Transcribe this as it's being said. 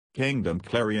Kingdom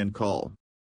Clarion Call.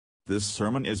 This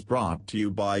sermon is brought to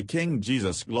you by King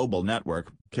Jesus Global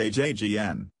Network,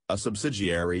 KJGN, a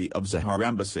subsidiary of Zahar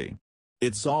Embassy.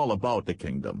 It's all about the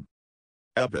kingdom.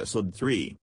 Episode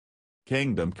 3.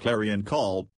 Kingdom Clarion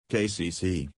Call,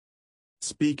 KCC.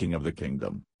 Speaking of the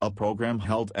kingdom, a program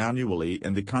held annually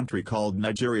in the country called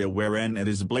Nigeria wherein it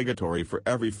is obligatory for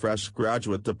every fresh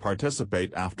graduate to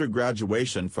participate after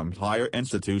graduation from higher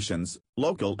institutions,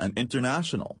 local and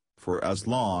international, for as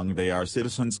long they are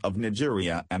citizens of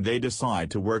Nigeria and they decide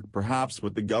to work perhaps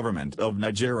with the government of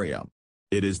Nigeria.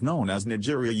 It is known as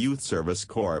Nigeria Youth Service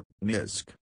Corps, NYSC.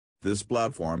 This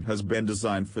platform has been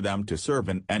designed for them to serve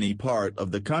in any part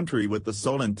of the country with the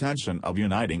sole intention of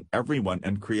uniting everyone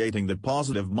and creating the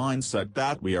positive mindset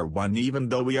that we are one even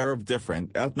though we are of different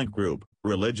ethnic group,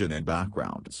 religion and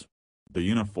backgrounds. The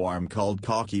uniform called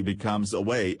khaki becomes a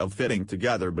way of fitting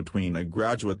together between a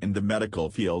graduate in the medical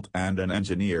field and an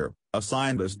engineer, a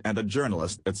scientist and a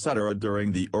journalist etc.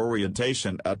 During the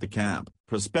orientation at the camp,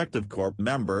 prospective corps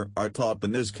members are taught the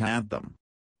NYSC anthem.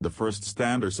 The first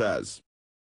stanza says,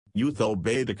 "Youth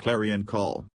obey the clarion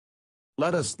call.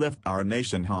 Let us lift our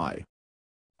nation high.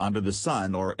 Under the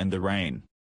sun or in the rain.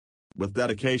 With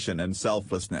dedication and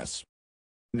selflessness.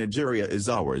 Nigeria is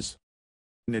ours.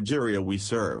 Nigeria we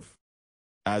serve.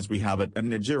 As we have it in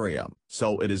Nigeria,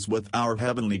 so it is with our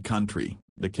heavenly country,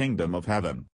 the kingdom of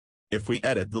heaven." If we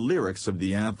edit the lyrics of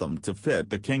the anthem to fit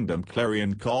the Kingdom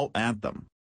Clarion Call anthem,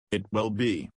 it will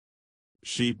be,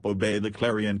 "Sheep obey the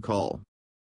clarion call.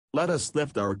 Let us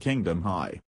lift our kingdom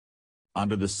high.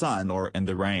 Under the sun or in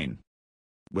the rain.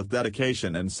 With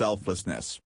dedication and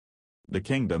selflessness. The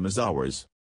kingdom is ours.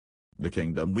 The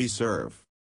kingdom we serve."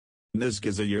 NYSC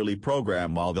is a yearly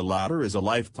program while the latter is a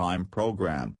lifetime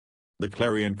program. The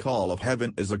clarion call of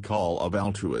heaven is a call of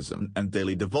altruism and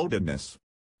daily devotedness.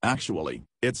 Actually,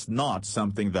 it's not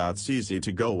something that's easy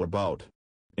to go about.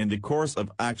 In the course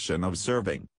of action of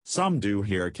serving, some do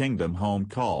hear Kingdom Home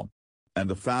Call. And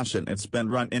the fashion it's been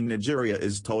run in Nigeria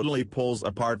is totally pulls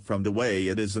apart from the way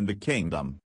it is in the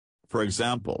kingdom. For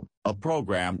example, a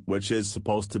program which is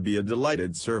supposed to be a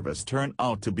delighted service turned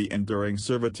out to be enduring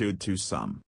servitude to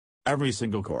some. Every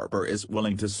single corps is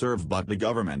willing to serve but the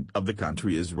government of the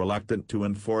country is reluctant to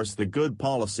enforce the good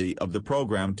policy of the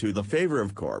program to the favor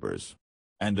of corps.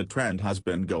 And the trend has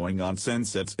been going on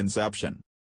since its inception.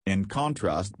 In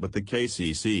contrast with the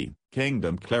KCC,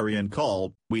 Kingdom Clarion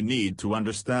Call, we need to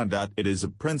understand that it is a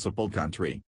principal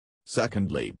country.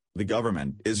 Secondly, the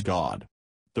government is God.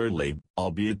 Thirdly,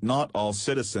 albeit not all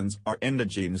citizens are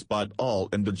indigenes but all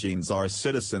indigenes are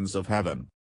citizens of heaven.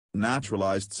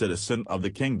 Naturalized citizen of the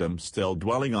kingdom still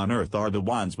dwelling on earth are the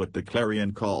ones with the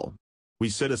clarion call. We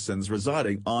citizens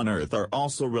residing on earth are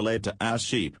also related as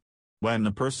sheep. When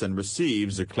a person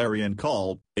receives a clarion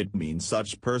call, it means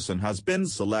such person has been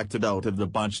selected out of the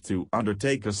bunch to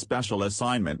undertake a special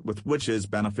assignment with which is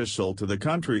beneficial to the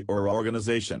country or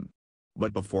organization.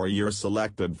 But before you're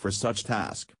selected for such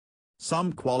task,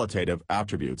 some qualitative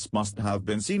attributes must have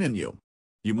been seen in you.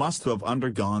 You must have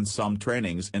undergone some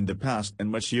trainings in the past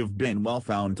in which you've been well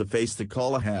found to face the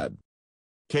call ahead.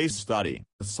 Case study,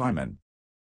 assignment.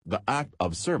 The act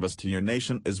of service to your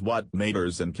nation is what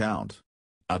matters and count.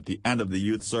 At the end of the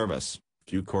youth service,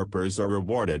 few corpers are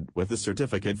rewarded with a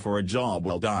certificate for a job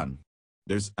well done.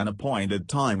 There's an appointed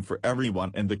time for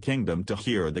everyone in the kingdom to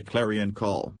hear the clarion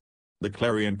call. The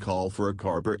clarion call for a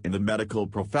corper in the medical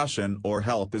profession or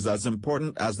health is as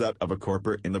important as that of a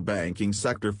corper in the banking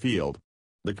sector field.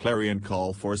 The clarion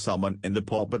call for someone in the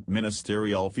pulpit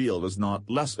ministerial field is not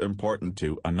less important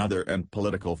to another and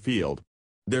political field.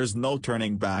 There's no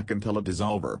turning back until it is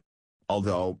over.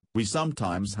 Although, we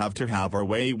sometimes have to have our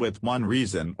way with one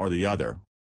reason or the other.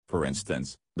 For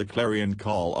instance, the clarion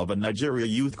call of a Nigeria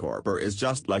youth corps is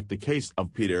just like the case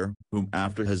of Peter, whom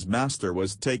after his master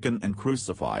was taken and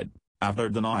crucified, after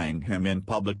denying him in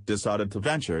public decided to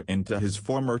venture into his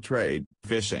former trade,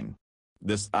 fishing.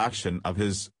 This action of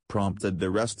his prompted the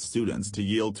rest students to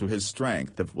yield to his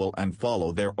strength of will and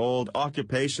follow their old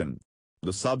occupation.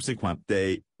 The subsequent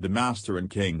day, the master and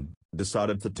king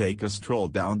decided to take a stroll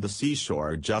down the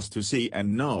seashore just to see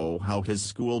and know how his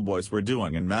schoolboys were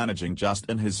doing and managing just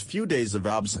in his few days of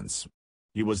absence.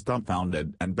 He was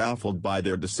dumbfounded and baffled by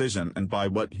their decision and by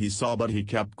what he saw but he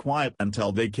kept quiet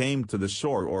until they came to the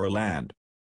shore or land.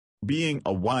 Being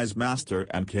a wise master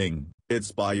and king,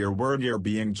 it's by your word you're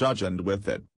being judged and with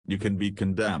it, you can be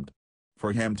condemned.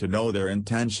 For him to know their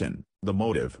intention, the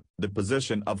motive, the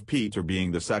position of Peter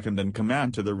being the second in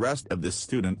command to the rest of the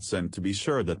students and to be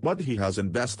sure that what he has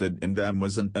invested in them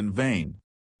wasn't in vain.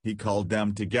 He called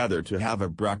them together to have a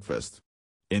breakfast.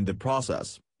 In the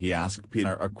process, He asked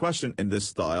Peter a question in this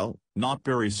style, not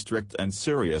very strict and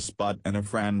serious but in a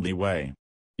friendly way.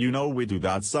 You know, we do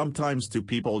that sometimes to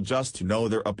people just to know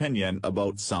their opinion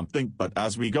about something, but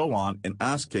as we go on in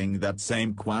asking that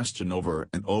same question over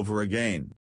and over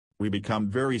again, we become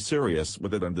very serious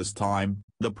with it, and this time,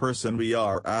 the person we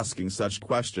are asking such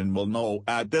question will know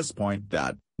at this point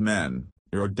that, man,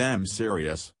 you're damn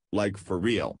serious, like for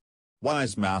real.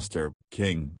 Wise master,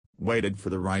 king, waited for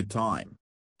the right time.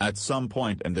 At some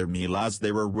point in their meal, as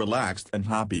they were relaxed and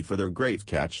happy for their great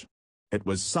catch, it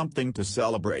was something to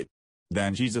celebrate.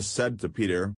 Then Jesus said to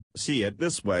Peter, "See it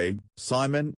this way,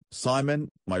 Simon, Simon,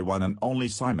 my one and only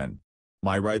Simon.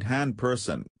 My right-hand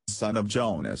person, son of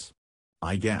Jonas."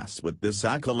 I guess with this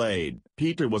accolade,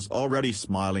 Peter was already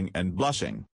smiling and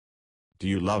blushing. "Do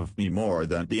you love me more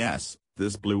than yes?"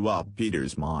 This blew up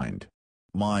Peter's mind.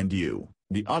 Mind you,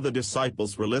 the other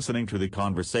disciples were listening to the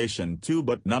conversation too,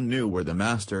 but none knew where the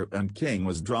master and king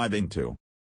was driving to.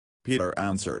 Peter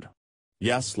answered,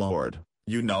 "Yes, Lord,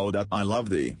 you know that I love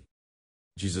thee."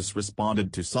 Jesus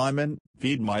responded to Simon,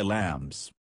 "Feed my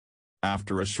lambs."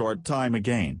 After a short time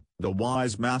again, the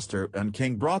wise master and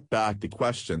king brought back the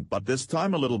question, but this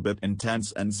time a little bit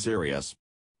intense and serious.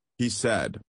 He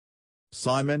said,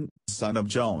 "Simon, son of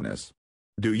Jonas,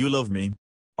 do you love me?"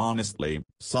 Honestly,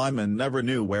 Simon never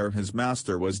knew where his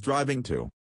master was driving to.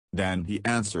 Then he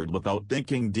answered without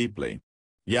thinking deeply,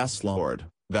 "Yes, Lord,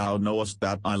 thou knowest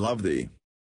that I love thee."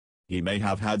 He may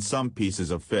have had some pieces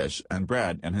of fish and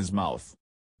bread in his mouth.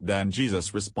 Then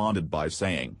Jesus responded by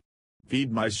saying,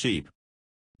 "Feed my sheep."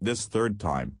 This third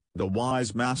time, the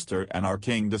wise master and our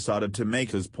king decided to make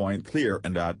his point clear,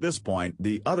 and at this point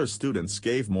the other students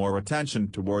gave more attention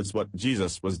towards what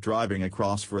Jesus was driving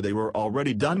across, for they were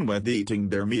already done with eating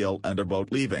their meal and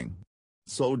about leaving.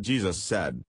 So Jesus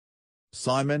said,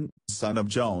 "Simon, son of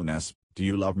Jonas, do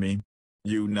you love me?"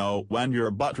 You know, when you're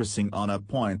buttressing on a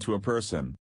point to a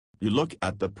person, you look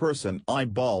at the person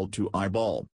eyeball to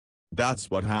eyeball. That's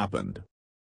what happened.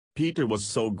 Peter was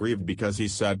so grieved because he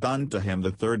said unto him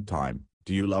the third time,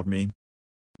 "Do you love me?"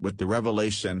 With the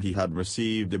revelation he had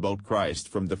received about Christ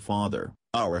from the Father,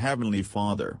 our Heavenly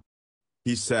Father,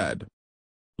 he said,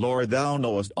 "Lord, thou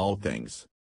knowest all things.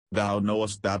 Thou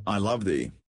knowest that I love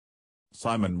thee."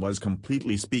 Simon was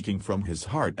completely speaking from his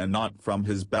heart and not from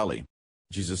his belly.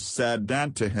 Jesus said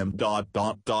unto him,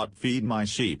 "Feed my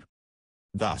sheep."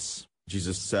 Thus,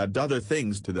 Jesus said other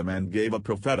things to them and gave a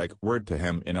prophetic word to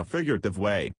him in a figurative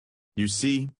way. You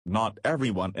see, not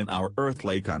everyone in our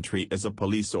earthly country is a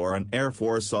police or an Air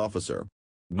Force officer.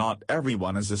 Not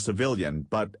everyone is a civilian,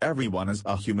 but everyone is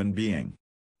a human being.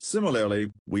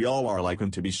 Similarly, we all are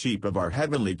likened to be sheep of our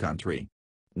heavenly country.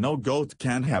 No goat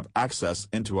can have access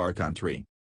into our country.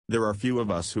 There are few of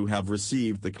us who have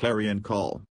received the clarion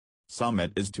call. Some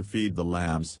it is to feed the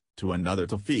lambs, to another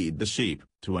to feed the sheep,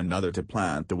 to another to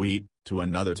plant the wheat, to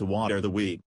another to water the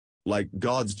wheat. Like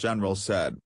God's general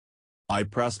said, "I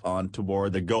press on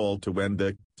toward the goal to win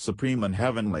the supreme and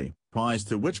heavenly prize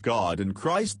to which God in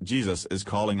Christ Jesus is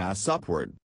calling us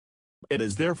upward." It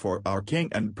is therefore our King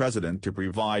and President to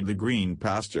provide the green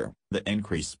pasture, the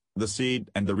increase, the seed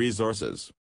and the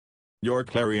resources. Your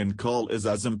clarion call is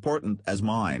as important as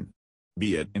mine.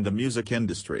 Be it in the music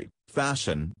industry,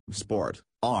 fashion, sport,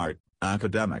 art,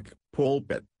 academic,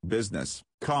 pulpit, business,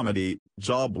 comedy,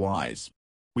 job-wise.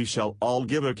 We shall all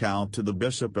give account to the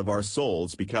Bishop of our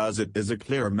souls because it is a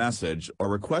clear message or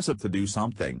request to do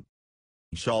something.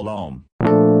 Shalom.